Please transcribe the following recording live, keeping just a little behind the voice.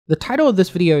The title of this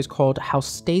video is called How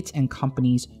States and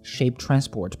Companies Shape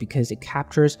Transport because it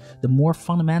captures the more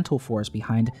fundamental force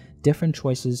behind different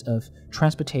choices of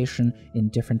transportation in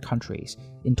different countries.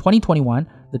 In 2021,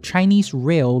 the Chinese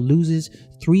rail loses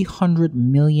 300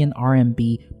 million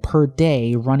RMB per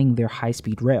day running their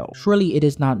high-speed rail. Surely it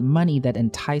is not money that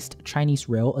enticed Chinese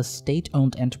Rail, a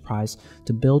state-owned enterprise,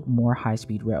 to build more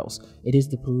high-speed rails. It is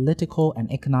the political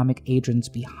and economic agents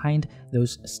behind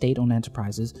those state-owned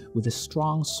enterprises with a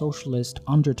strong socialist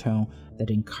undertone that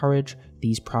encourage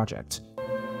these projects.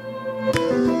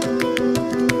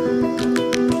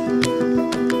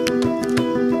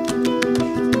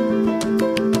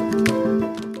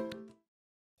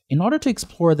 In order to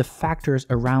explore the factors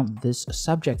around this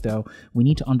subject, though, we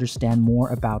need to understand more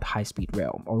about high-speed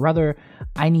rail. Or rather,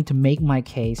 I need to make my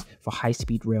case for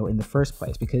high-speed rail in the first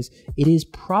place, because it is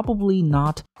probably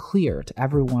not clear to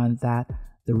everyone that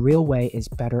the railway is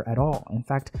better at all. In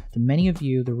fact, to many of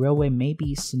you, the railway may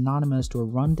be synonymous to a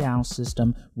rundown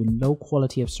system with low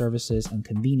quality of services and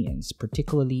convenience,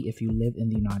 particularly if you live in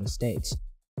the United States.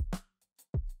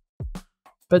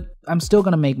 But I'm still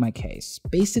going to make my case.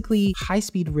 Basically,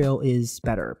 high-speed rail is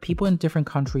better. People in different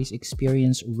countries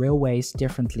experience railways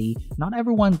differently. Not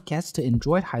everyone gets to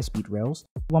enjoy high-speed rails.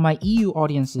 While my EU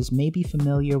audiences may be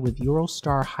familiar with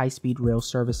Eurostar high-speed rail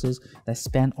services that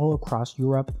span all across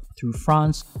Europe through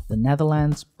France, the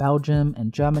Netherlands, Belgium,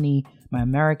 and Germany, my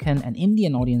American and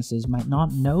Indian audiences might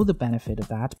not know the benefit of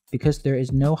that because there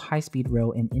is no high-speed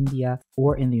rail in India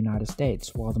or in the United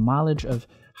States, while the mileage of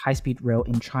high-speed rail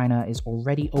in China is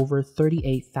already over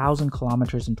 38,000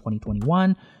 kilometers in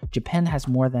 2021. Japan has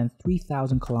more than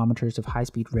 3,000 kilometers of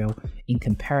high-speed rail in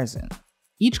comparison.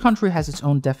 Each country has its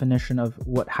own definition of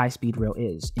what high-speed rail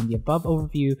is. In the above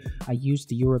overview, I used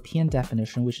the European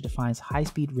definition, which defines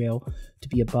high-speed rail to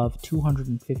be above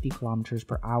 250 kilometers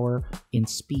per hour in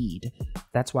speed.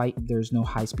 That's why there's no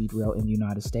high-speed rail in the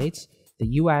United States. The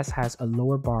US has a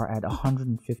lower bar at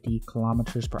 150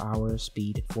 kilometers per hour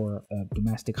speed for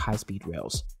domestic high-speed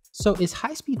rails. So is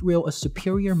high-speed rail a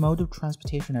superior mode of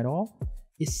transportation at all?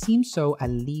 It seems so, at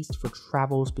least for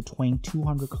travels between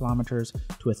 200 kilometers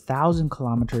to 1,000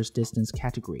 kilometers distance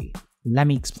category. Let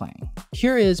me explain.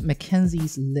 Here is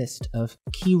McKinsey's list of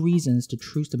key reasons to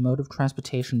choose the mode of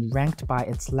transportation ranked by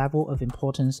its level of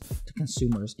importance to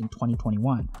consumers in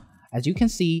 2021. As you can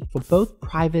see, for both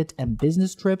private and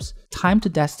business trips, time to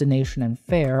destination and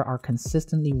fare are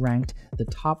consistently ranked the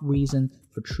top reason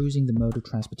for choosing the mode of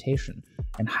transportation.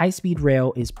 And high-speed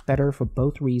rail is better for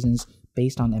both reasons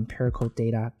based on empirical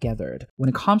data gathered. When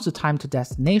it comes to time to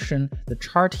destination, the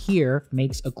chart here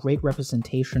makes a great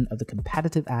representation of the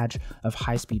competitive edge of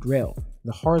high-speed rail.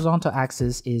 The horizontal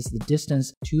axis is the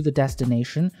distance to the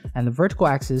destination, and the vertical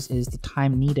axis is the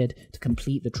time needed to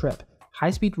complete the trip.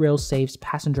 High-speed rail saves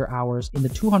passenger hours in the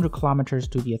 200 kilometers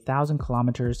to the 1,000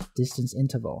 kilometers distance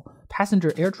interval.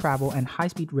 Passenger air travel and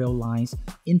high-speed rail lines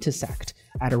intersect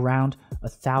at around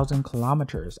 1,000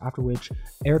 kilometers, after which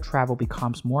air travel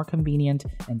becomes more convenient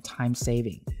and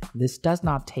time-saving. This does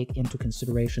not take into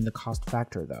consideration the cost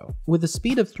factor, though. With a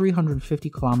speed of 350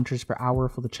 kilometers per hour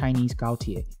for the Chinese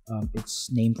Gaotie, it's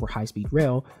named for high-speed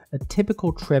rail, a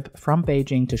typical trip from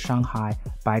Beijing to Shanghai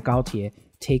by Gaotie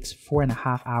takes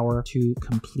 4.5 hours to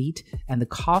complete, and the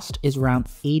cost is around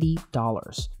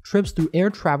 $80. Trips through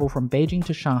air travel from Beijing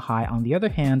to Shanghai, on the other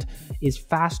hand, is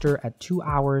faster at 2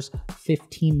 hours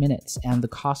 15 minutes, and the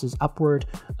cost is upward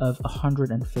of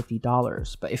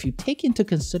 $150. But if you take into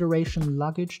consideration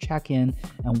luggage check-in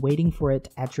and waiting for it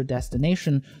at your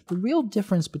destination, the real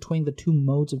difference between the two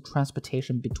modes of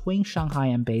transportation between Shanghai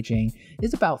and Beijing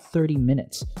is about 30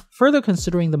 minutes. Further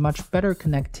considering the much better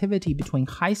connectivity between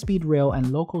high-speed rail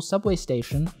and local subway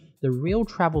station, the real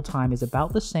travel time is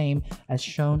about the same as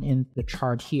shown in the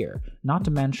chart here, not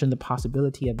to mention the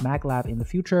possibility of maglev in the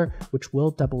future, which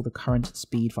will double the current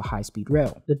speed for high-speed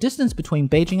rail. The distance between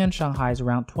Beijing and Shanghai is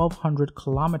around 1,200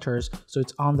 kilometers, so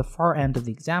it's on the far end of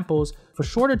the examples. For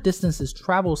shorter distances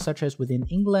travel, such as within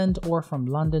England or from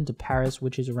London to Paris,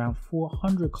 which is around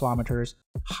 400 kilometers,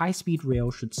 high-speed rail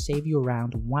should save you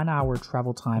around 1 hour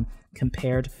travel time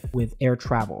compared with air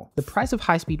travel. The price of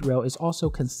high-speed rail is also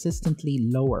consistently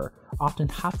lower, often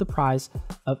half the price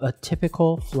of a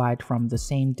typical flight from the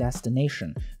same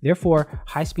destination. Therefore,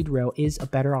 high-speed rail is a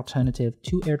better alternative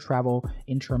to air travel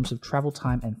in terms of travel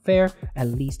time and fare, at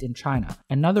least in China.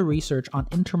 Another research on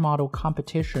intermodal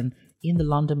competition In the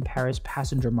London-Paris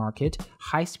passenger market,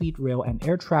 high-speed rail and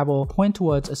air travel point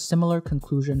towards a similar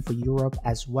conclusion for Europe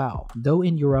as well, though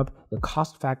in Europe, the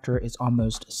cost factor is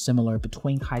almost similar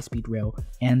between high-speed rail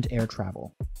and air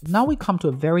travel. Now we come to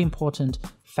a very important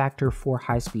factor for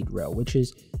high-speed rail, which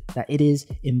is that it is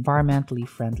environmentally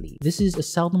friendly. This is a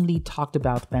seldomly talked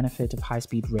about benefit of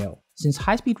high-speed rail. Since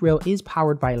high-speed rail is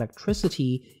powered by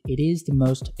electricity, it is the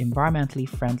most environmentally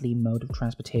friendly mode of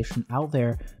transportation out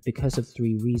there because of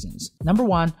 3 reasons. Number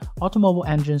 1, automobile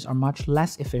engines are much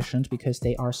less efficient because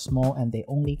they are small and they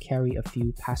only carry a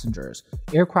few passengers.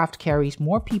 Aircraft carries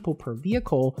more people per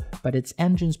vehicle, but its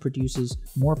engines produces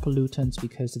more pollutants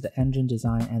because of the engine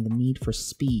design and the need for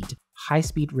speed.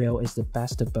 High-speed rail is the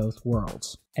best of both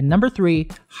worlds. And number 3,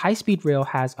 high-speed rail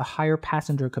has a higher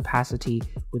passenger capacity,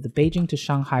 with the Beijing to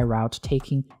Shanghai route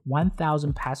taking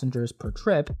 1,000 passengers per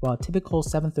trip, while a typical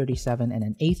 737 and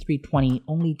an A320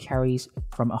 only carries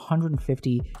from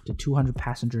 150 to 200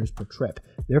 passengers per trip.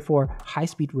 Therefore,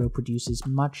 high-speed rail produces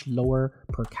much lower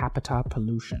per capita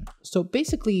pollution. So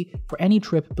basically, for any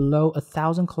trip below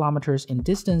 1,000 kilometers in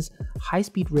distance,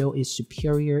 high-speed rail is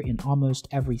superior in almost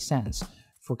every sense.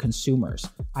 For consumers,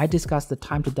 I discussed the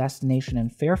time to destination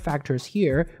and fare factors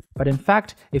here, but in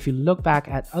fact, if you look back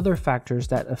at other factors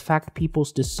that affect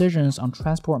people's decisions on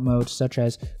transport modes such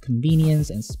as convenience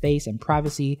and space and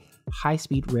privacy,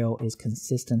 high-speed rail is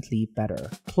consistently better.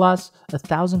 Plus,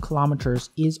 1,000 kilometers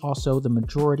is also the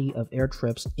majority of air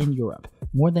trips in Europe.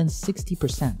 More than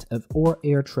 60% of all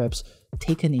air trips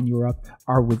taken in Europe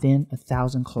are within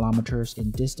 1,000 kilometers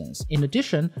in distance. In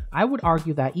addition, I would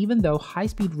argue that even though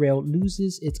high-speed rail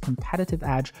loses its competitive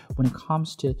edge when it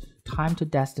comes to time to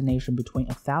destination between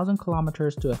 1,000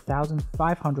 kilometers to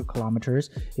 1,500 kilometers,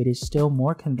 it is still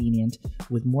more convenient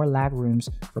with more leg rooms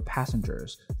for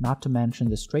passengers, not to mention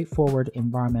the straightforward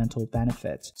environmental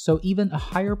benefits. So even a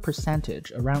higher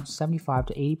percentage, around 75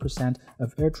 to 80%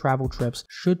 of air travel trips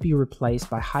should be replaced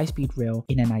by high-speed rail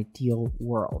in an ideal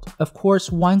world. Of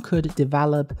course, one could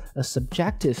develop a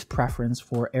subjective preference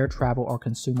for air travel or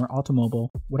consumer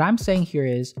automobile. What I'm saying here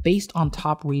is, based on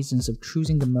top reasons of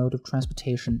choosing the mode of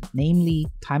transportation, namely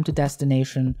time to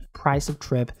destination, price of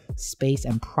trip, space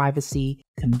and privacy,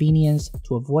 convenience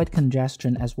to avoid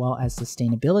congestion, as well as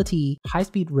sustainability,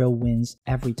 high-speed rail wins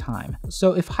every time.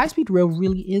 So if high-speed rail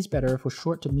really is better for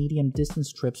short to medium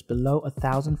distance trips below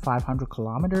 1,500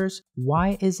 kilometers,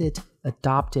 why is it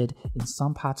adopted in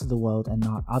some parts of the world and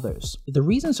not others? The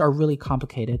reasons are really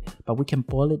complicated, but we can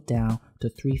boil it down to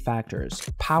 3 factors: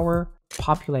 power,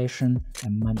 population,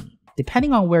 and money.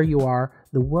 Depending on where you are,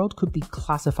 the world could be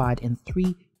classified in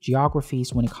 3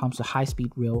 geographies when it comes to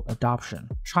high-speed rail adoption: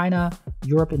 China,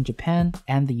 Europe and Japan,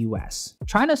 and the US.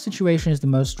 China's situation is the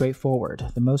most straightforward.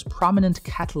 The most prominent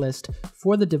catalyst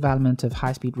for the development of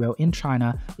high-speed rail in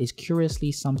China is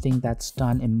curiously something that's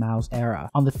done in Mao's era.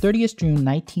 On the 30th June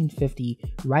 1950,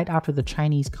 right after the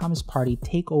Chinese Communist Party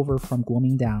takeover from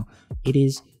Kuomintang, it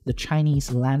is the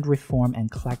Chinese land reform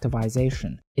and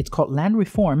collectivization. It's called land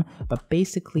reform, but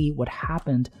basically what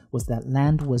happened was that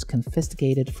land was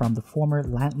confiscated from the former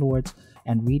landlords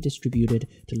and redistributed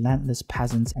to landless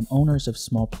peasants and owners of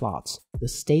small plots. The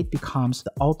state becomes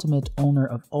the ultimate owner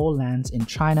of all lands in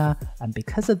China, and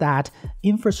because of that,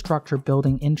 infrastructure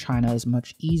building in China is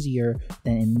much easier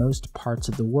than in most parts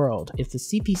of the world. If the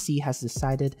CPC has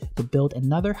decided to build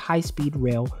another high-speed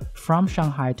rail from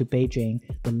Shanghai to Beijing,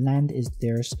 the land is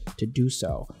theirs to do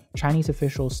so. Chinese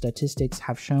official statistics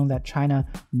have shown that China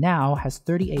now has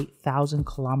 38,000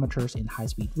 kilometers in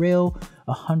high-speed rail,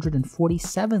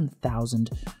 147,000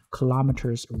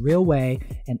 kilometers railway,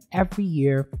 and every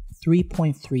year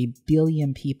 3.3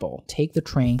 billion people take the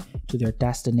train to their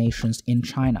destinations in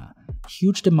China.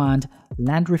 Huge demand,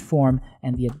 land reform,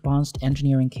 and the advanced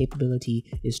engineering capability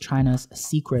is China's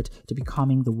secret to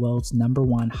becoming the world's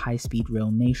 #1 high-speed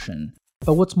rail nation.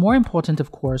 But what's more important,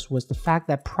 of course, was the fact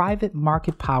that private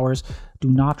market powers do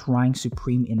not reign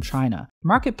supreme in China.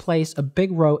 Market plays a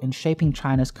big role in shaping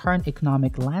China's current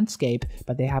economic landscape,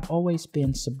 but they have always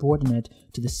been subordinate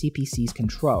to the CPC's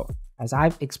control. As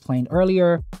I've explained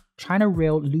earlier, China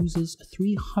Rail loses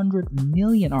 300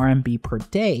 million RMB per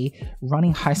day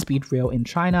running high-speed rail in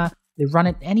China. They run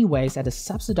it anyways at a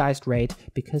subsidized rate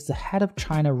because the head of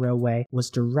China Railway was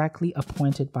directly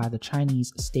appointed by the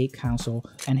Chinese State Council,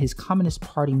 and his Communist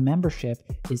Party membership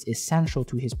is essential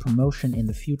to his promotion in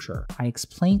the future. I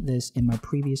explained this in my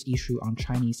previous issue on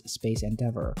Chinese space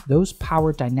endeavor. Those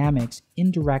power dynamics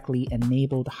indirectly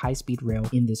enabled high-speed rail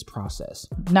in this process.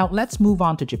 Now let's move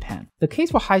on to Japan. The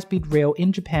case for high-speed rail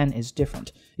in Japan is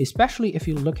different, especially if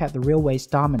you look at the railway's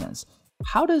dominance.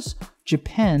 How does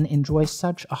Japan enjoy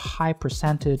such a high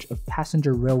percentage of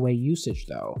passenger railway usage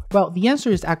though? Well, the answer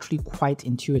is actually quite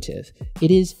intuitive.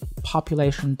 It is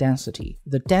population density.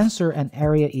 The denser an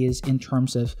area is in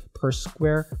terms of per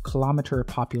square kilometer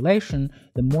population,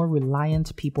 the more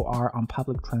reliant people are on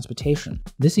public transportation.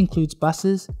 This includes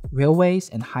buses, railways,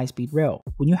 and high-speed rail.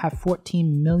 When you have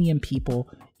 14 million people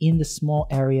in the small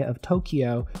area of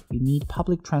Tokyo, you need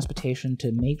public transportation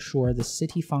to make sure the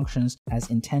city functions as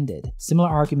intended. Similar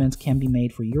arguments can be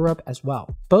made for Europe as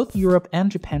well. Both Europe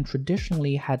and Japan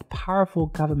traditionally had powerful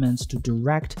governments to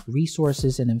direct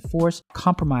resources and enforce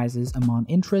compromises among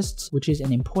interests, which is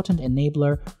an important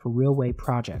enabler for railway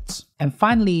projects. And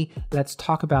finally, let's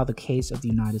talk about the case of the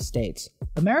United States.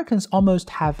 Americans almost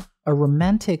have a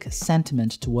romantic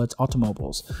sentiment towards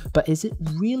automobiles, but is it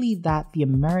really that the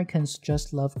Americans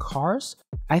just love cars?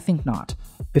 I think not.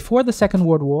 Before the Second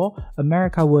World War,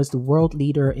 America was the world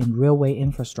leader in railway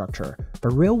infrastructure, but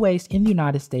railways in the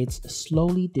United States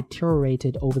slowly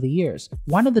deteriorated over the years.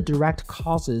 One of the direct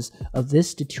causes of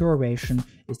this deterioration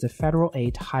is the Federal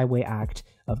Aid Highway Act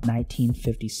of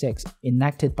 1956,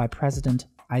 enacted by President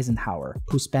Eisenhower,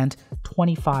 who spent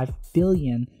 $25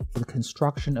 billion for the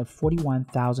construction of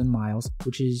 41,000 miles,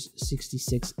 which is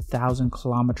 66,000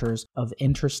 kilometers of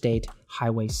interstate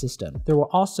highway system. There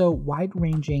were also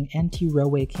wide-ranging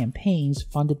anti-railway campaigns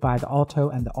funded by the auto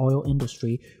and the oil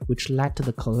industry, which led to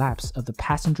the collapse of the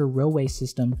passenger railway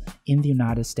system in the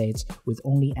United States, with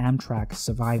only Amtrak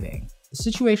surviving. The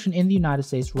situation in the United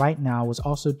States right now was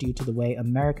also due to the way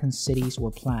American cities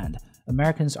were planned.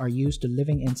 Americans are used to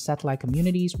living in satellite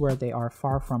communities where they are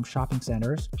far from shopping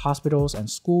centers, hospitals, and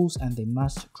schools, and they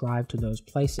must drive to those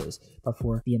places. But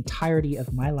for the entirety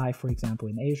of my life, for example,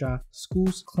 in Asia,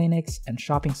 schools, clinics, and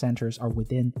shopping centers are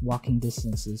within walking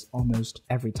distances almost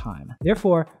every time.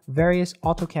 Therefore, various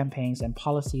auto campaigns and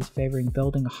policies favoring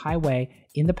building a highway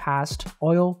in the past,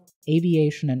 oil,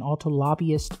 aviation, and auto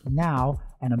lobbyists now,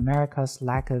 and America's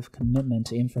lack of commitment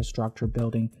to infrastructure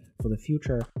building for the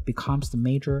future becomes the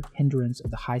major hindrance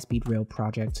of the high-speed rail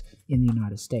projects in the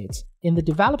United States. In the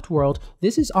developed world,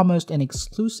 this is almost an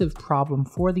exclusive problem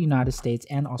for the United States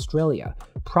and Australia.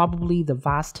 Probably the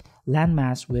vast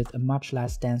landmass with a much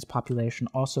less dense population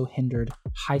also hindered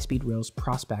high-speed rail's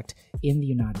prospect in the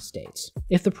United States.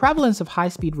 If the prevalence of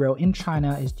high-speed rail in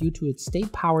China is due to its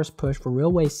state power's push for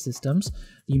railway systems,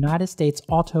 the United States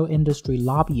auto industry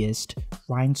lobbyist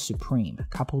reigns supreme.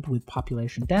 Coupled with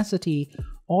population density,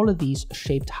 all of these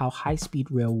shaped how high-speed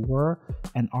rail were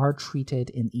and are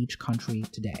treated in each country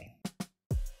today.